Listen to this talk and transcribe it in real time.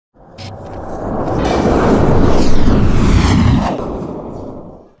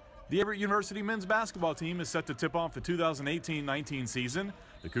The Averett University men's basketball team is set to tip off the 2018-19 season.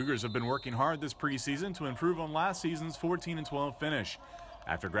 The Cougars have been working hard this preseason to improve on last season's 14-12 finish.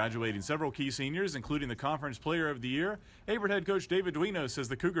 After graduating several key seniors, including the Conference Player of the Year, Averett head coach David Doino says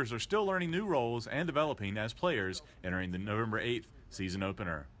the Cougars are still learning new roles and developing as players entering the November 8th season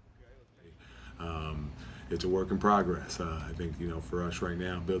opener. It's a work in progress. I think, for us right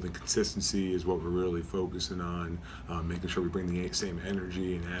now, building consistency is what we're really focusing on, making sure we bring the same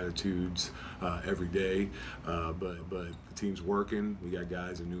energy and attitudes every day. But the team's working. We got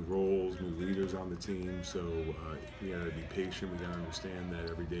guys in new roles, new leaders on the team, so we got to be patient. We got to understand that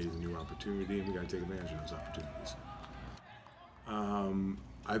every day is a new opportunity, and we got to take advantage of those opportunities.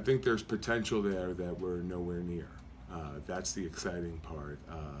 I think there's potential there that we're nowhere near. That's the exciting part.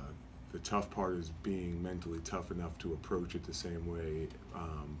 The tough part is being mentally tough enough to approach it the same way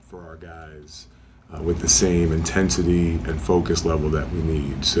for our guys with the same intensity and focus level that we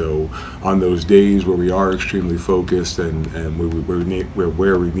need. So on those days where we are extremely focused and we're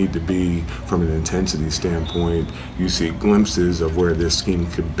where we need to be from an intensity standpoint, you see glimpses of where this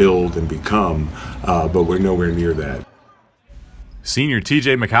scheme could build and become, but we're nowhere near that. Senior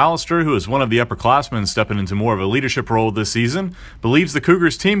TJ McAllister, who is one of the upperclassmen stepping into more of a leadership role this season, believes the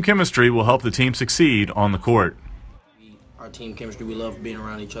Cougars' team chemistry will help the team succeed on the court. Our team chemistry, we love being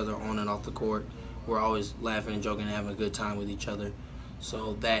around each other on and off the court. We're always laughing and joking and having a good time with each other.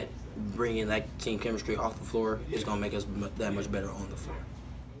 So that bringing that team chemistry off the floor is going to make us that much better on the floor.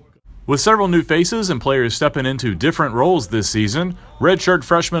 With several new faces and players stepping into different roles this season, redshirt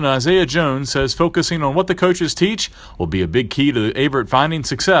freshman Isaiah Jones says focusing on what the coaches teach will be a big key to Averett finding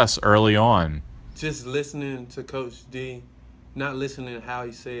success early on. Just listening to Coach D, not listening to how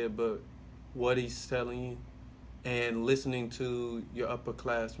he say it, but what he's telling you, and listening to your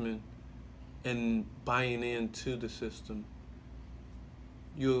upperclassmen and buying into the system.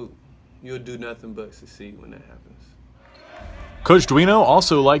 You'll do nothing but succeed when that happens. Coach Doino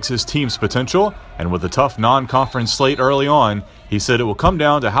also likes his team's potential, and with a tough non-conference slate early on, he said it will come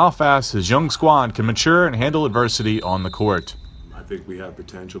down to how fast his young squad can mature and handle adversity on the court. I think we have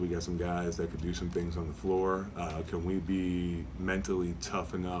potential. We got some guys that could do some things on the floor. Can we be mentally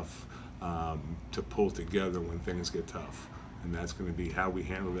tough enough to pull together when things get tough? And that's going to be how we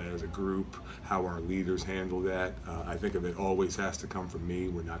handle that as a group, how our leaders handle that. I think if it always has to come from me,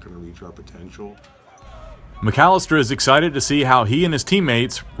 we're not going to reach our potential. McAllister is excited to see how he and his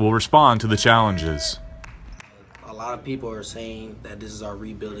teammates will respond to the challenges. A lot of people are saying that this is our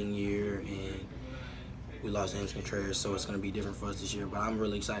rebuilding year and we lost James Contreras, so it's going to be different for us this year, but I'm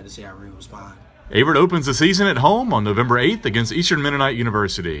really excited to see how we respond. Averett opens the season at home on November 8th against Eastern Mennonite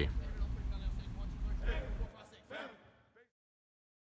University.